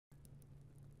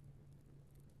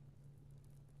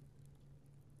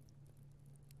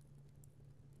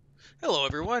Hello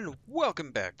everyone,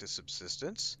 welcome back to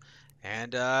Subsistence.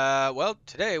 And well,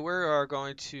 today we are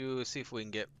going to see if we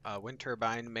can get a wind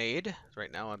turbine made.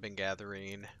 Right now I've been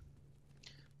gathering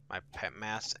my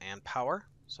mass and power.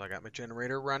 So I got my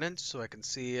generator running so I can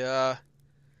see I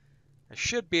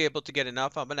should be able to get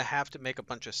enough. I'm going to have to make a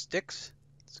bunch of sticks.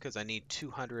 It's because I need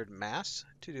 200 mass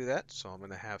to do that. So I'm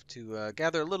going to have to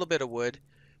gather a little bit of wood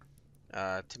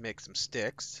to make some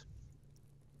sticks.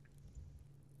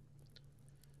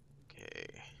 Okay.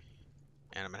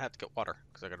 And I'm going to have to get water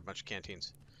because I got a bunch of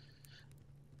canteens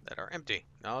that are empty.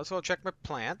 Now let's go check my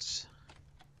plants.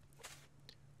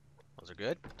 Those are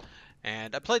good.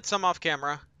 And I played some off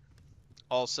camera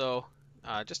also,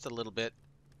 just a little bit.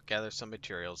 Gather some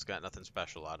materials, got nothing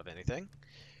special out of anything.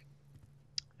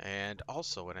 And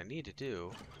also what I need to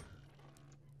do,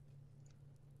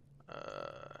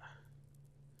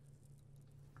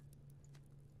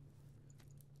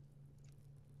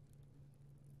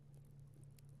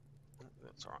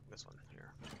 that's wrong, this one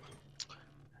here.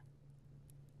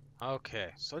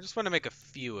 Okay, so I just want to make a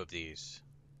few of these.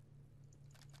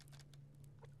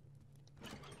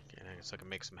 Okay, I guess I can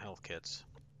make some health kits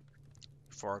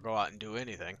before I go out and do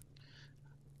anything.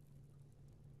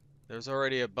 There's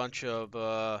already a bunch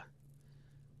of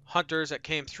hunters that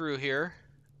came through here.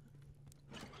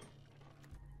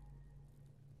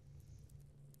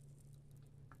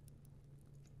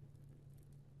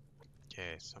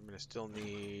 Okay, so I'm going to still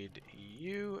need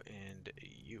you and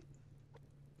you.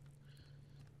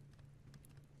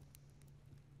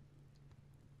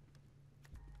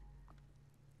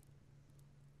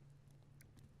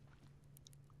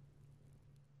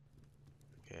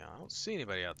 Okay, I don't see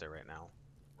anybody out there right now.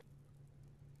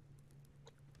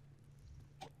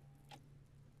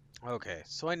 Okay,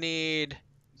 so I need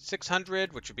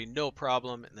 600, which would be no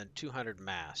problem, and then 200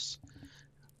 mass,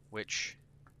 which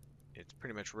it's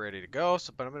pretty much ready to go.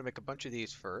 So, but I'm going to make a bunch of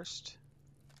these first.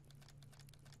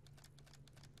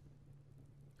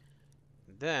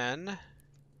 Then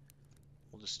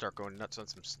we'll just start going nuts on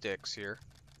some sticks here.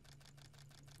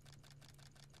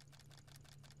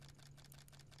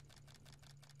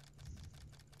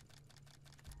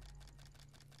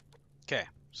 Okay,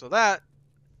 so that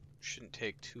shouldn't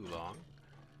take too long.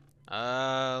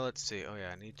 Let's see. Oh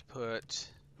yeah, I need to put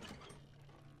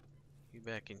you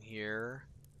back in here.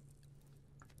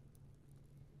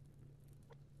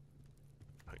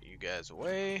 Put you guys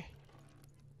away.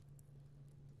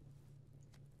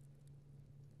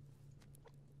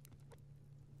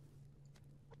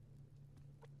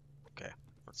 Okay,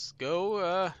 let's go.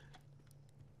 The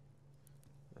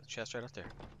chest right up there.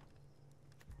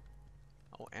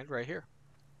 Oh, and right here.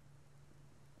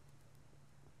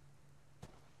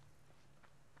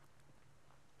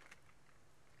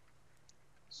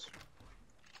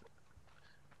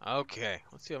 Okay,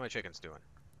 let's see how my chicken's doing.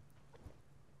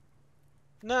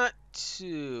 Not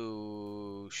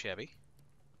too shabby.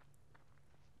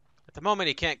 At the moment,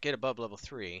 he can't get above level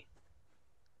 3.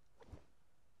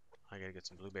 I gotta get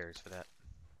some blueberries for that.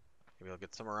 Maybe I'll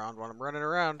get some around when I'm running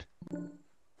around.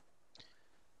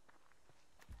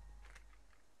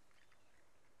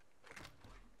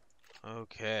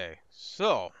 Okay,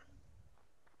 so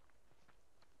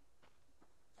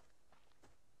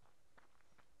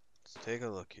let's take a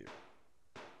look here.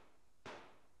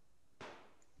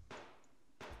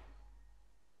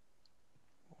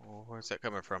 Oh, where's that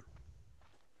coming from?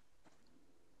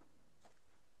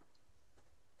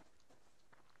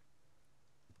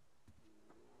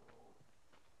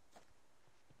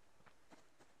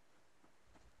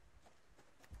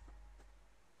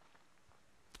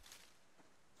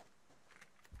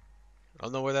 I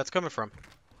don't know where that's coming from.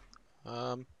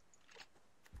 Um,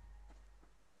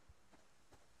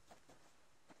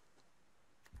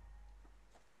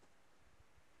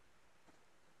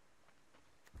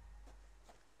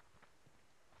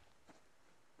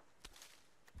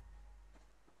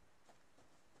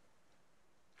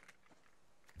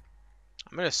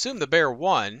 I'm gonna assume the bear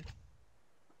won.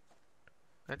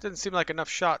 That didn't seem like enough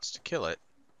shots to kill it.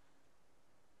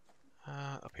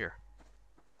 Up here.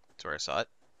 That's where I saw it.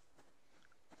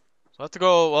 So I'll have to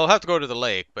go. Well, I'll have to go to the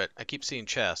lake, but I keep seeing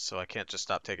chests, so I can't just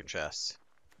stop taking chests.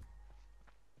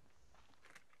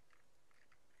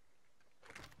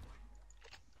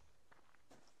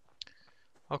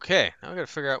 Okay, now I gotta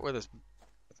figure out where this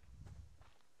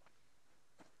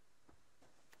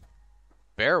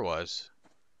bear was.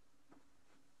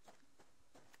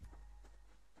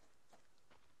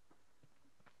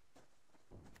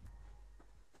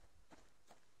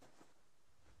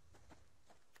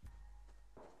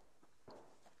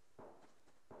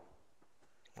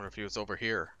 Wonder if he was over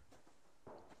here.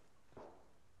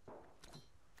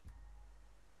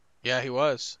 Yeah, he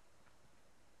was.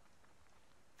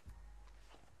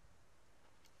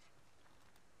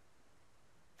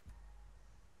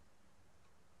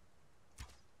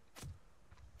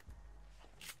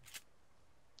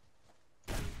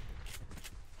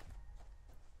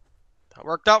 That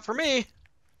worked out for me.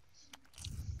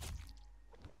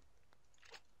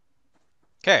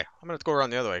 Okay, I'm gonna go around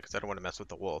the other way because I don't want to mess with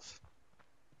the wolf.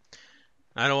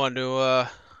 I don't want to, I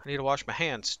need to wash my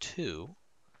hands too.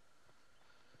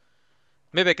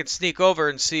 Maybe I can sneak over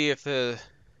and see if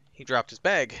he dropped his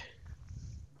bag.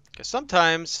 Because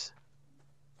sometimes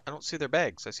I don't see their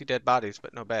bags. I see dead bodies,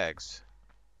 but no bags.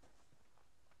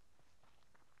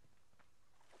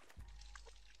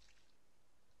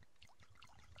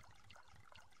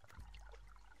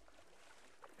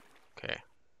 Okay.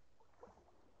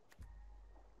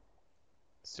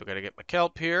 Still gotta get my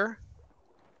kelp here.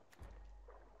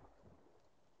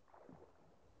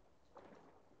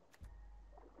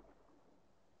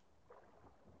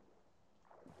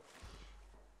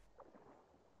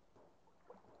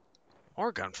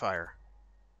 More gunfire.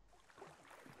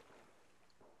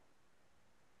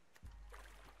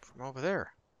 From over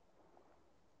there.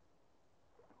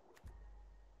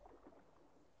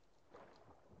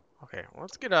 Okay, well,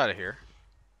 let's get out of here.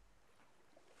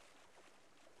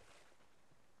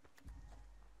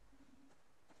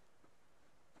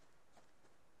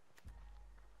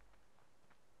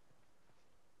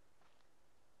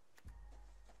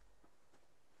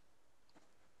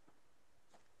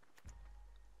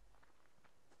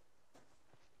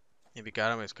 Maybe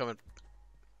got him. He's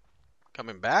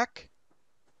coming back.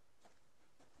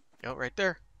 Yep, right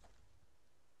there.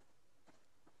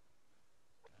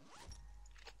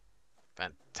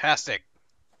 Fantastic.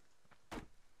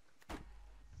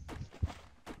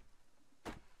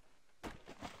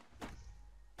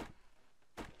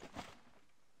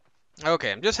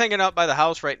 Okay, I'm just hanging out by the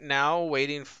house right now,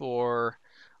 waiting for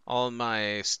all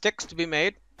my sticks to be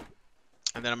made.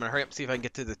 And then I'm going to hurry up and see if I can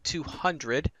get to the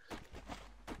 200.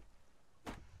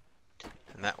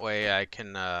 And that way I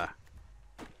can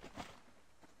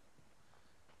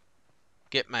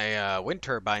get my wind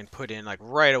turbine put in like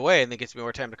right away, and then gives me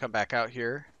more time to come back out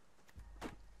here.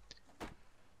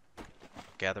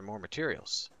 Gather more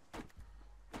materials.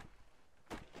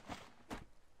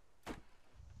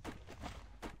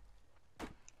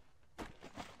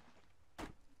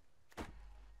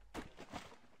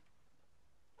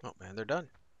 Oh man, they're done.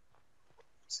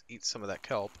 Let's eat some of that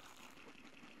kelp.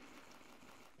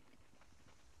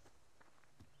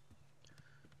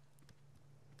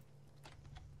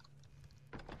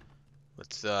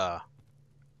 Let's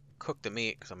cook the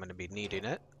meat because I'm going to be needing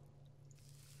it.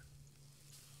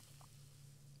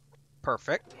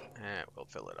 Perfect. And we'll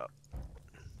fill it up.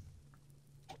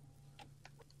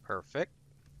 Perfect.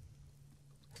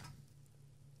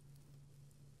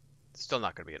 Still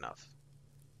not going to be enough.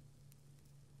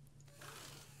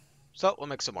 So we'll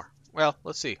make some more. Well,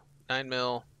 let's see. 9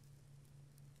 mil.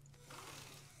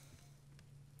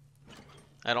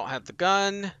 I don't have the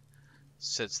gun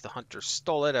since the hunter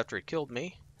stole it after he killed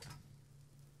me.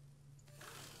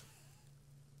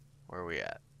 Where are we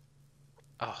at?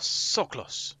 Oh, so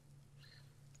close.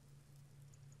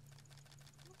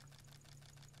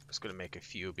 Just going to make a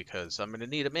few because I'm going to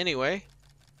need them anyway.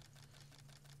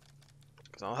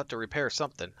 Because I'll have to repair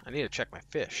something. I need to check my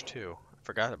fish too. I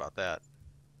forgot about that.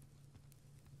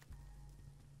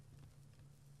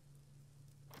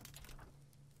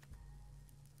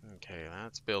 Okay,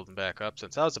 that's building back up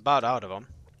since I was about out of them.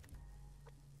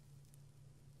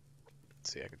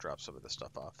 Let's see, I can drop some of this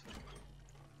stuff off.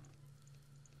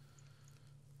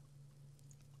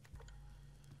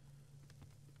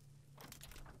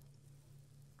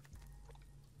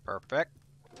 Perfect.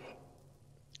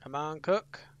 Come on,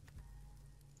 cook.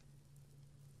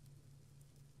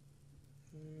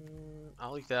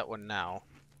 I'll eat that one now.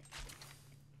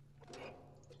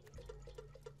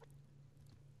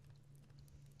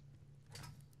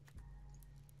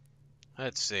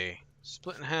 Let's see.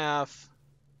 Split in half.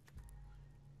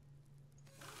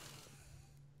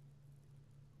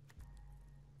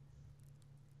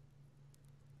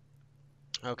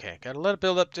 Okay, gotta let it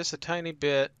build up just a tiny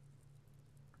bit.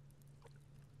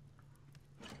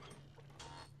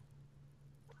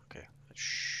 Okay, that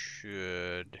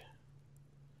should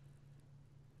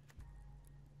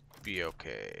be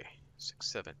okay.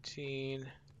 617.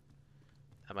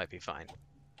 That might be fine.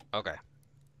 Okay.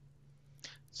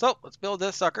 So, let's build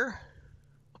this sucker.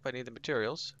 Hope I need the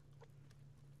materials.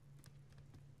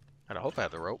 I hope I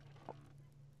have the rope.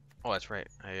 Oh, that's right.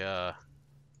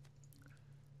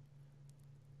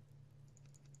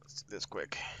 Let's do this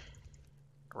quick.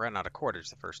 I ran out of quarters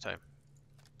the first time.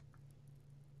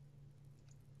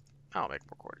 I'll make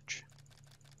more cordage.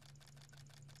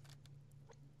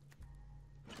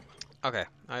 Okay,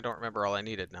 I don't remember all I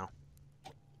needed now.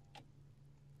 I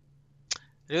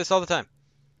do this all the time.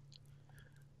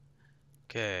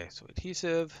 Okay, so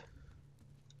adhesive.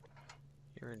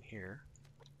 Here and here.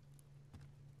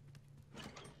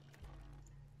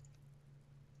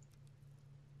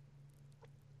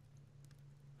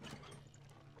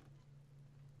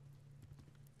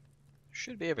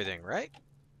 Should be everything, right?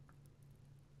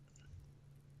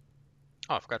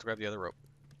 Oh, I forgot to grab the other rope.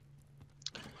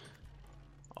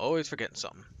 Always forgetting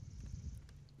something.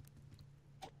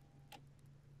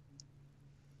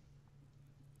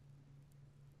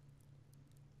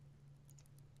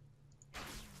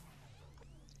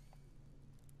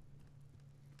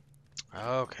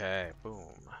 Okay,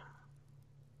 boom.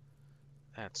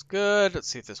 That's good. Let's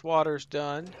see if this water's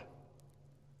done.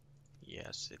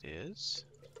 Yes, it is.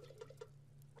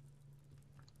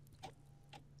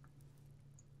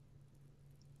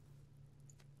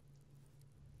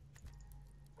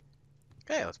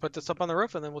 Okay, let's put this up on the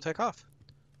roof and then we'll take off.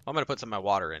 I'm going to put some of my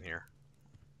water in here.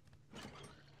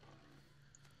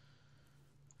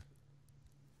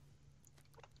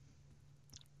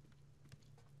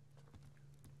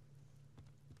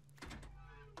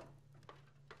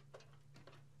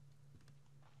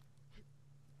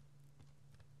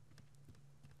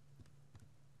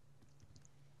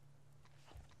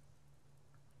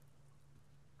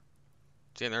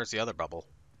 See, and there's the other bubble.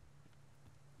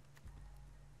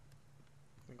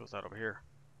 It goes out over here.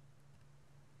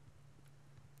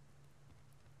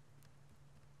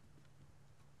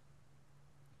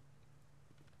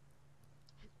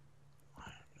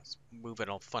 It's moving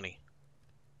all funny.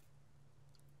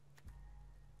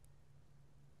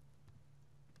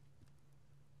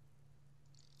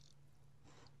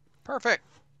 Perfect.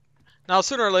 Now,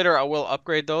 sooner or later, I will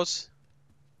upgrade those.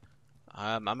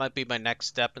 I might be my next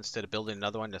step instead of building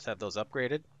another one, just have those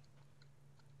upgraded.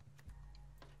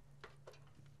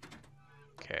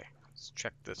 Okay, let's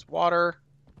check this water.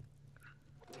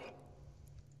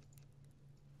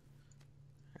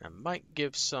 I might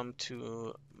give some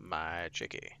to my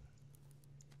chickie.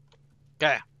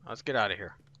 Okay, let's get out of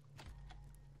here.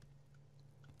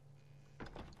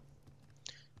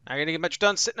 Not gonna get much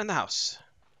done sitting in the house.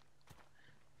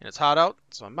 And it's hot out,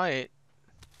 so I might.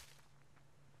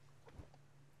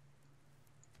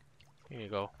 Here you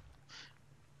go.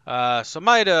 So I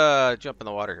might jump in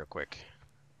the water real quick.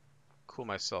 Cool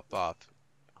myself off.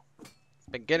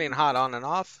 Been getting hot on and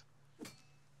off.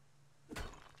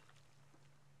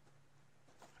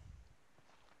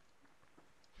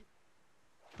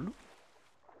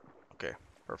 Okay,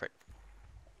 perfect.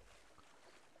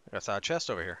 I saw a chest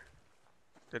over here.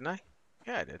 Didn't I?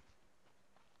 Yeah, I did.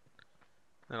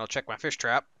 Then I'll check my fish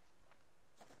trap.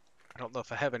 I don't know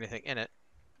if I have anything in it.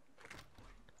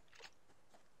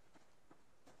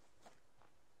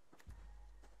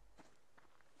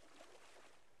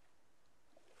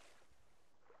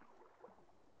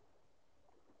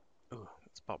 Ooh,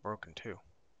 it's about broken too.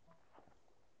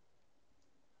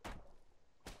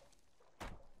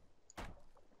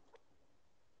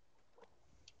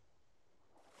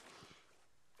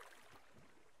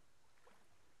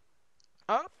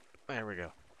 Oh, there we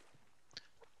go.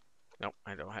 Nope,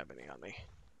 I don't have any on me.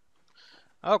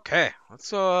 Okay, let's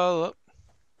start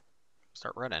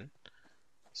running.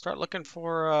 Start looking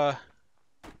for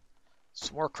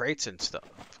some more crates and stuff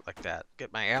like that.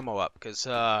 Get my ammo up, because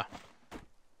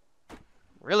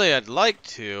really I'd like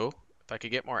to, if I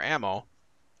could get more ammo,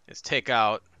 is take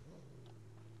out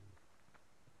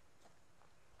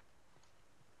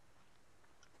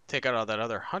all that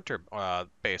other hunter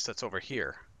base that's over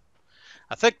here.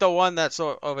 I think the one that's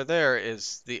over there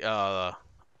is the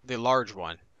large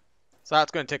one. So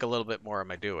that's going to take a little bit more of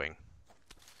my doing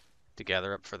to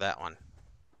gather up for that one.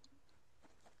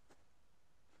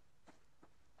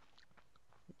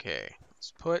 Okay,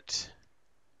 let's put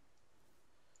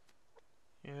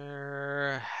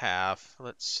here half.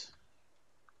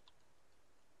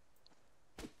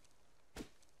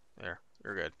 There,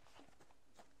 you're good.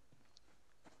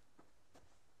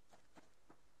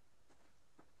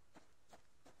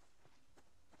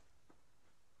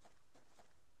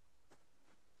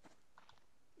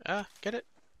 Get it?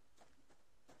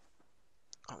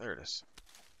 Oh, there it is.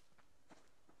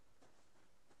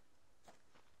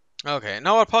 Okay,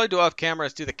 now what I'll probably do off camera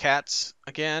is do the cats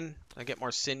again. I get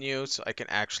more sinew so I can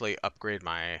actually upgrade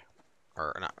my,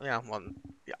 or not, yeah, well,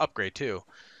 yeah, upgrade too.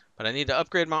 But I need to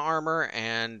upgrade my armor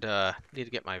and need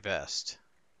to get my vest.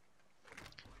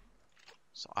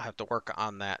 So I'll have to work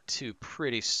on that too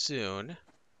pretty soon.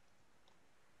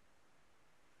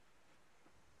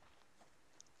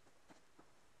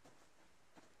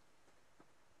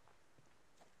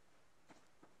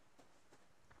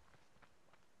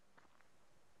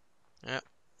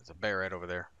 There's a bear right over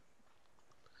there.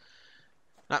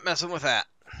 Not messing with that.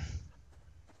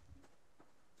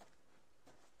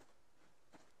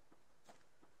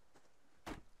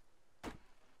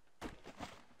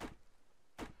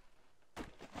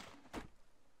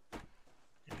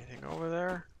 Anything over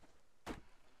there?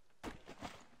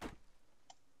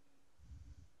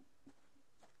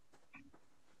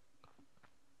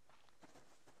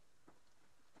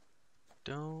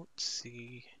 Don't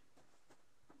see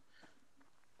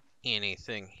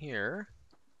anything here.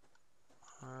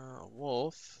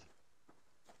 Wolf.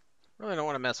 Really don't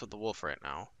want to mess with the wolf right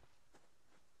now.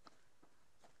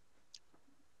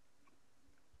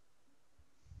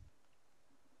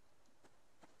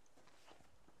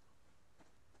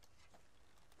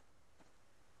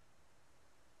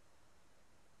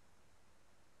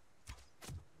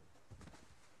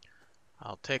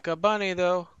 I'll take a bunny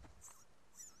though.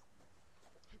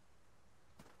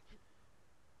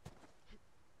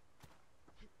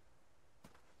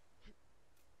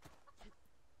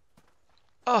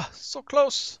 Ah, so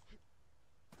close.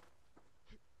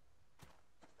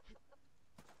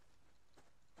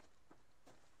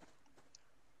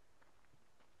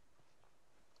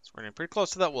 It's running pretty close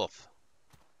to that wolf.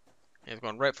 He's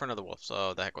going right in front of the wolf,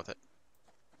 so the heck with it.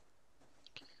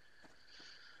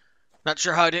 Not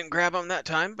sure how I didn't grab him that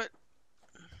time, but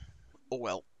oh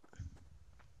well.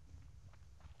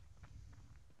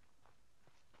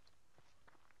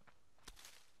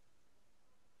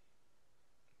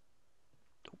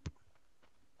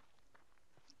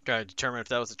 Gotta determine if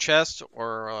that was a chest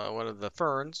or one of the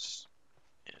ferns.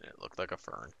 And it looked like a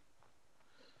fern.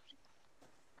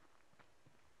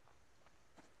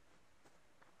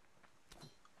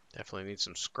 Definitely need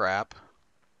some scrap.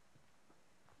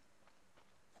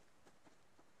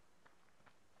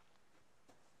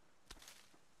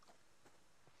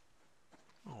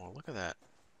 Oh, look at that.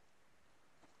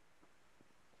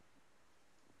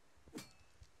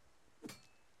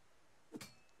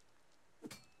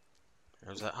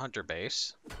 There's that hunter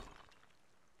base.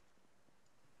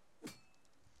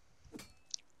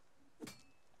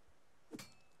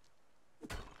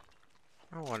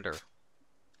 I wonder.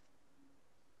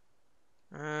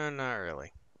 Not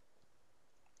really.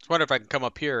 Just wonder if I can come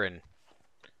up here and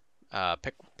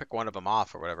pick one of them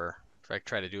off or whatever. If I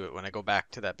try to do it when I go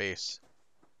back to that base.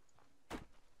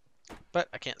 But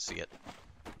I can't see it.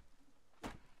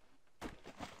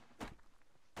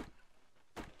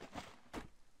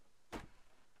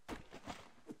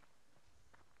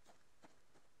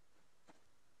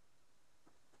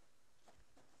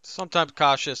 Sometimes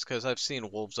cautious because I've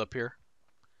seen wolves up here.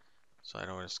 So I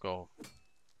don't just go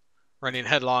running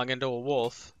headlong into a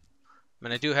wolf. I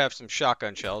mean, I do have some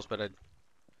shotgun shells, but I'd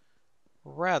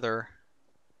rather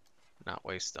not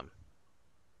waste them.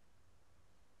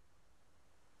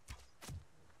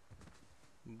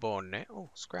 Bone. Oh,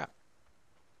 scrap.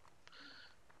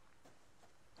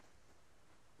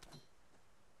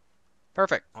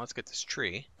 Perfect. Let's get this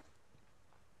tree.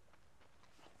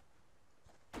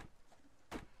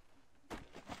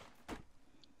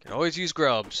 Can always use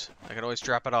grubs. I can always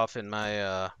drop it off in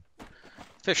my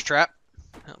fish trap.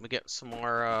 Let me get some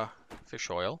more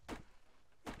fish oil.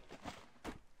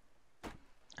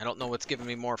 I don't know what's giving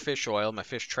me more fish oil, my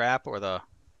fish trap or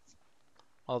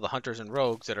all the hunters and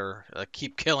rogues that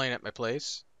keep killing at my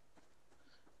place.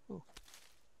 Ooh.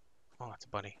 Oh, that's a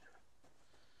bunny.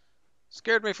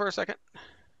 Scared me for a second.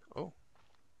 Oh.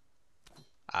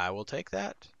 I will take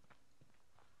that.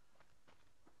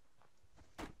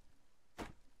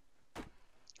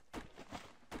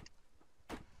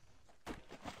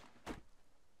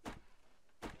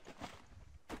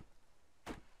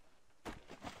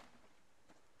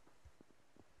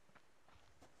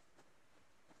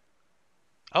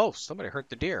 Oh, somebody hurt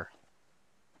the deer.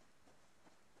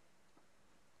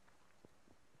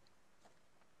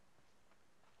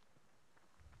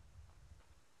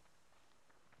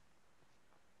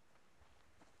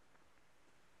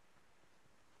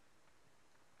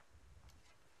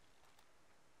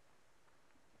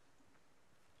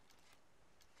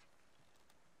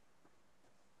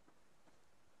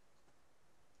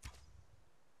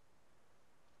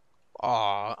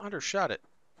 Aw, undershot it.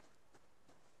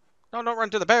 No, don't run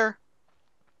to the bear.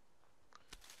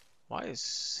 Why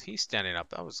is he standing up?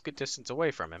 That was a good distance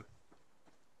away from him.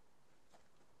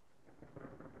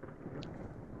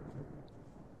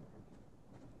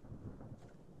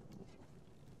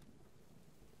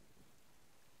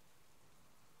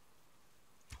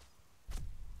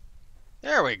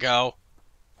 There we go.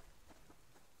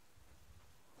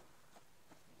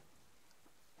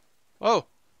 Whoa.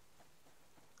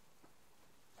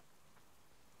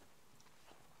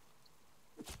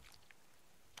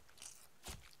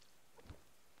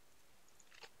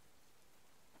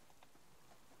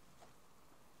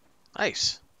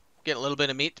 Nice. Get a little bit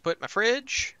of meat to put in my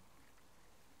fridge.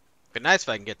 Be nice if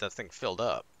I can get that thing filled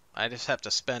up. I just have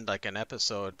to spend like an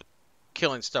episode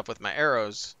killing stuff with my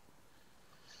arrows,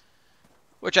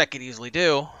 which I could easily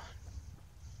do.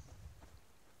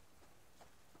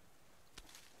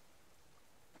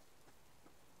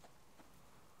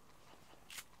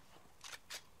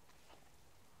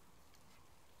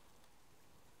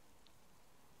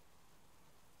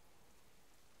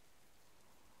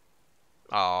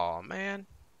 Oh man.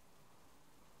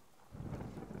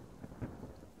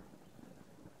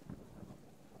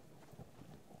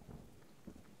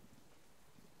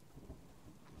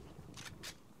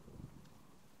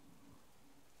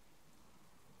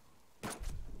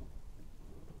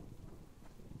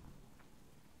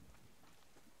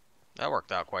 That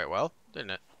worked out quite well,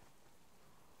 didn't it?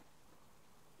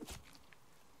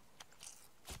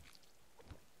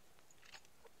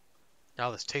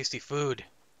 All this tasty food.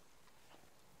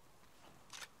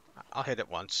 I'll hit it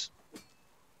once.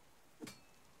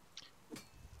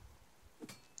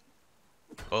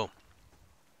 Boom.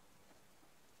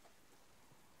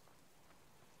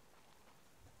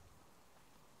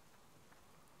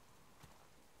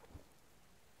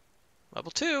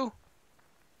 Level 2.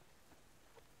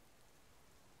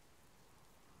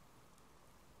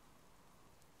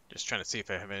 Just trying to see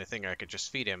if I have anything I could just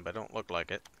feed him, but don't look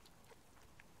like it.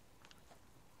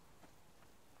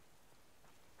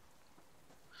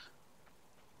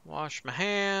 Wash my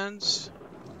hands.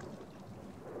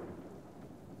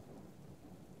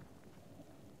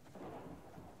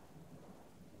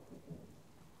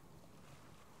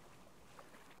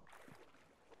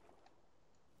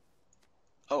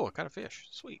 Oh, I got a fish.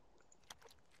 Sweet.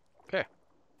 Okay.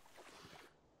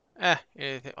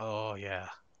 Anything. Oh, yeah.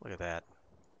 Look at that.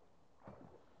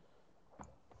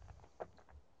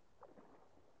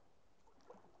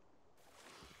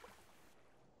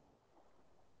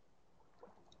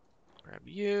 Grab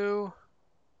you.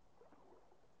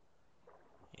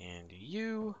 And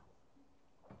you.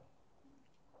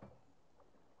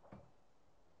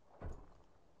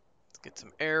 Let's get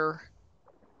some air.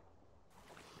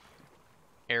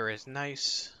 Air is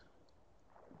nice.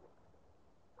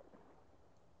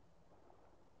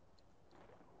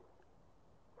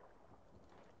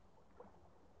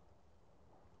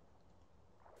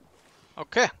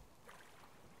 Okay.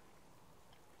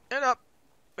 Get up.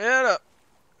 Get up.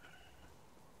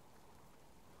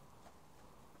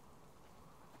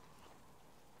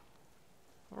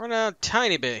 Run out a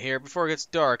tiny bit here before it gets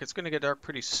dark. It's going to get dark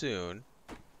pretty soon.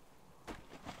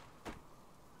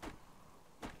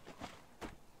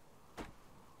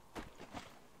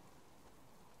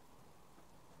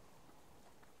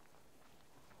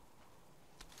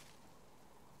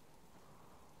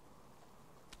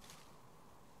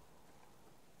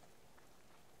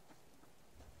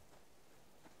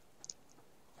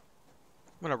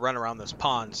 I'm going to run around this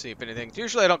pond, see if anything.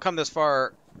 Usually I don't come this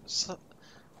far,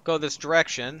 go this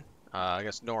direction. I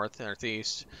guess north,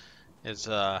 northeast. This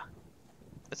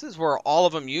is where all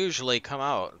of them usually come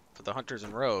out for the hunters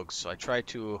and rogues, so I try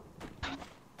to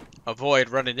avoid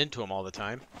running into them all the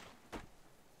time.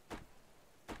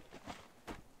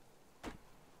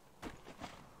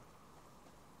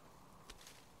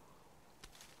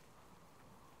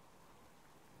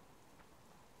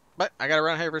 But I gotta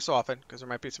run here every so often, because there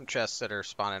might be some chests that are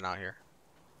spawning out here.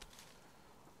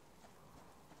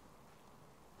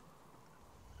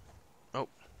 Oh.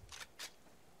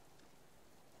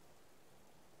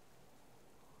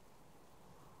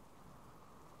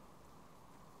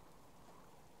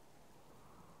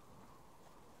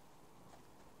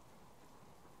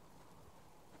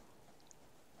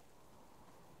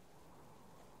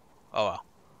 Oh well.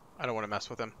 I don't want to mess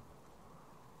with him.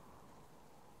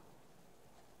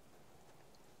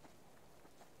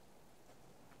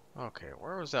 Okay,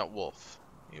 where was that wolf?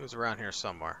 He was around here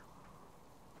somewhere.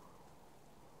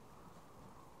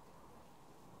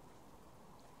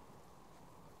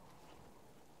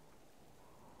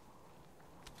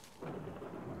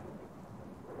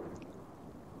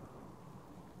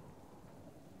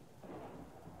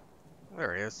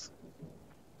 There he is.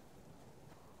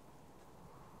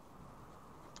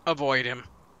 Avoid him.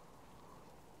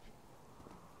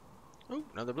 Ooh,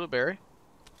 another blueberry.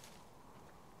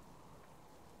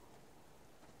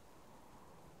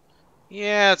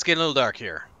 Yeah, it's getting a little dark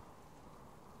here.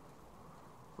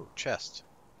 Ooh, chest.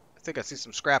 I think I see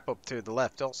some scrap up to the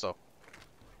left also.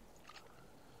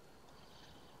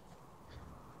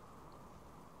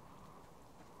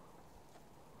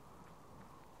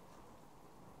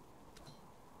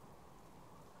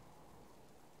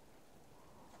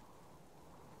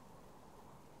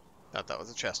 Thought that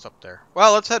was a chest up there.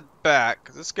 Well, let's head back,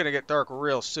 because it's going to get dark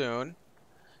real soon.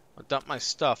 I'll dump my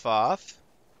stuff off.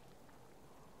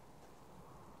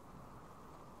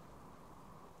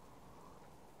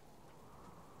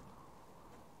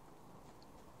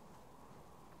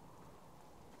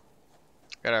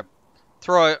 Gotta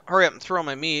hurry up and throw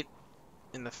my meat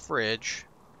in the fridge.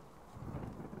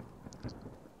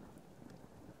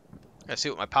 Gotta see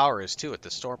what my power is, too, with the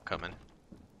storm coming.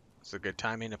 It's a good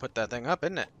timing to put that thing up,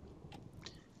 isn't it?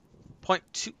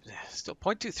 0.2, still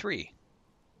 0.23.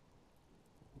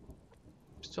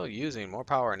 Still using more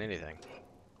power than anything.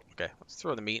 Okay, let's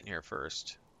throw the meat in here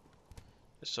first.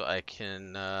 Just so I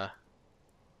can, is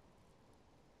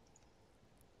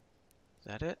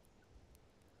that it?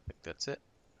 I think that's it.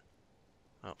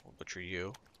 Oh, we'll butcher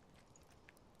you.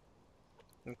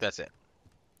 I think that's it.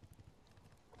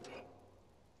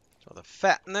 Throw the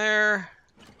fat in there.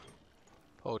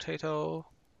 Potato.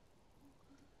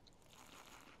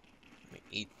 Let me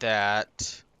eat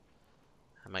that.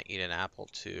 I might eat an apple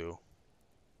too.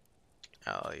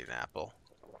 I'll eat an apple.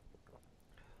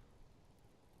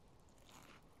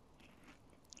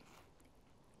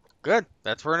 Good.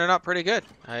 That's turning out pretty good.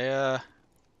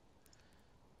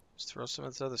 Just throw some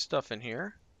of this other stuff in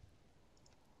here.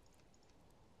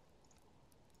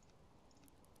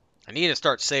 I need to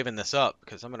start saving this up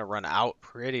because I'm going to run out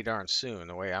pretty darn soon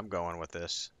the way I'm going with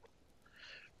this.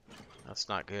 That's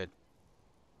not good.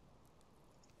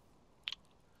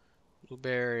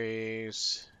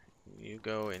 Blueberries. You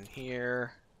go in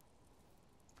here.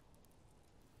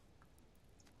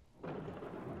 How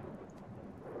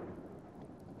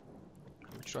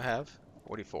much do I have?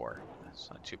 44. That's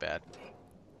not too bad.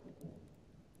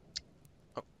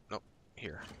 Oh, nope.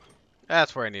 Here.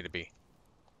 That's where I need to be.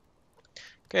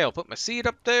 Okay, I'll put my seed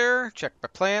up there. Check my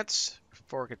plants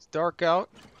before it gets dark out.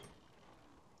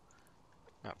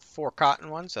 Got 4 cotton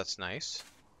ones. That's nice.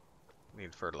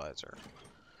 Need fertilizer.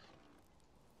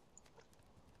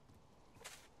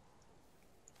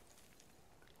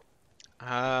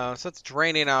 So it's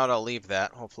draining out. I'll leave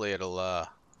that. Hopefully it'll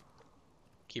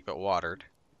keep it watered.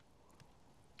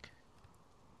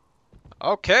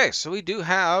 Okay, so we do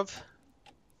have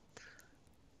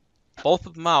both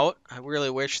of them out. I really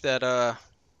wish that I'd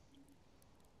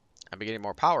be getting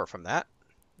more power from that.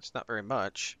 It's not very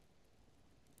much.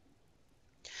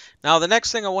 Now the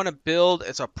next thing I want to build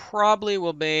is I probably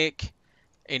will make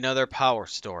another power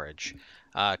storage.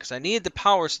 Because I need the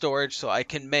power storage so I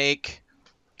can make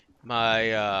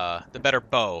my the better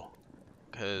bow.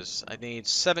 Because I need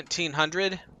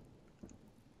 1700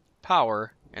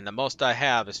 power and the most I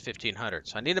have is 1500.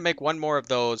 So I need to make one more of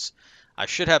those. I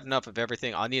should have enough of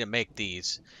everything. I'll need to make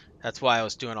these. That's why I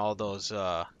was doing all those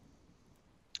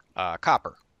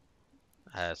copper.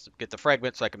 To get the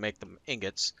fragments so I can make the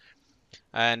ingots.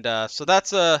 And so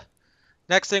that's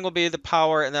next thing will be the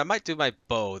power, and then I might do my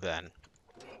bow then.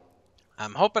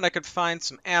 I'm hoping I could find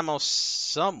some ammo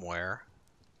somewhere.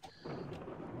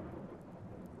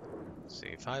 Let's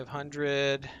see,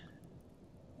 500.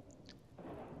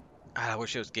 I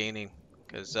wish it was gaining,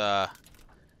 because I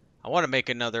want to make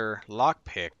another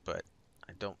lockpick, but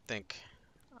I don't think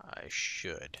I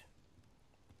should.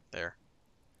 There.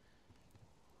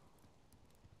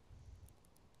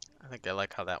 I think I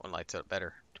like how that one lights up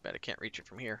better. Too bad I can't reach it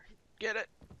from here. Get it?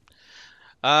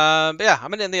 But yeah,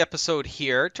 I'm gonna end the episode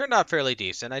here. It turned out fairly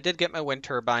decent. I did get my wind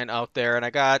turbine out there, and I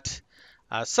got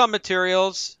some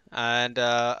materials and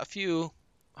a few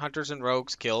hunters and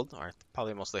rogues killed, or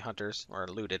probably mostly hunters, or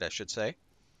looted, I should say.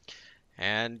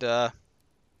 And yeah,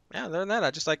 other than that,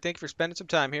 I'd just like to thank you for spending some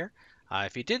time here.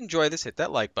 If you did enjoy this, hit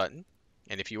that like button.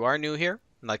 And if you are new here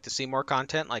and like to see more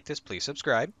content like this, please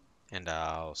subscribe. And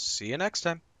I'll see you next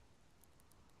time.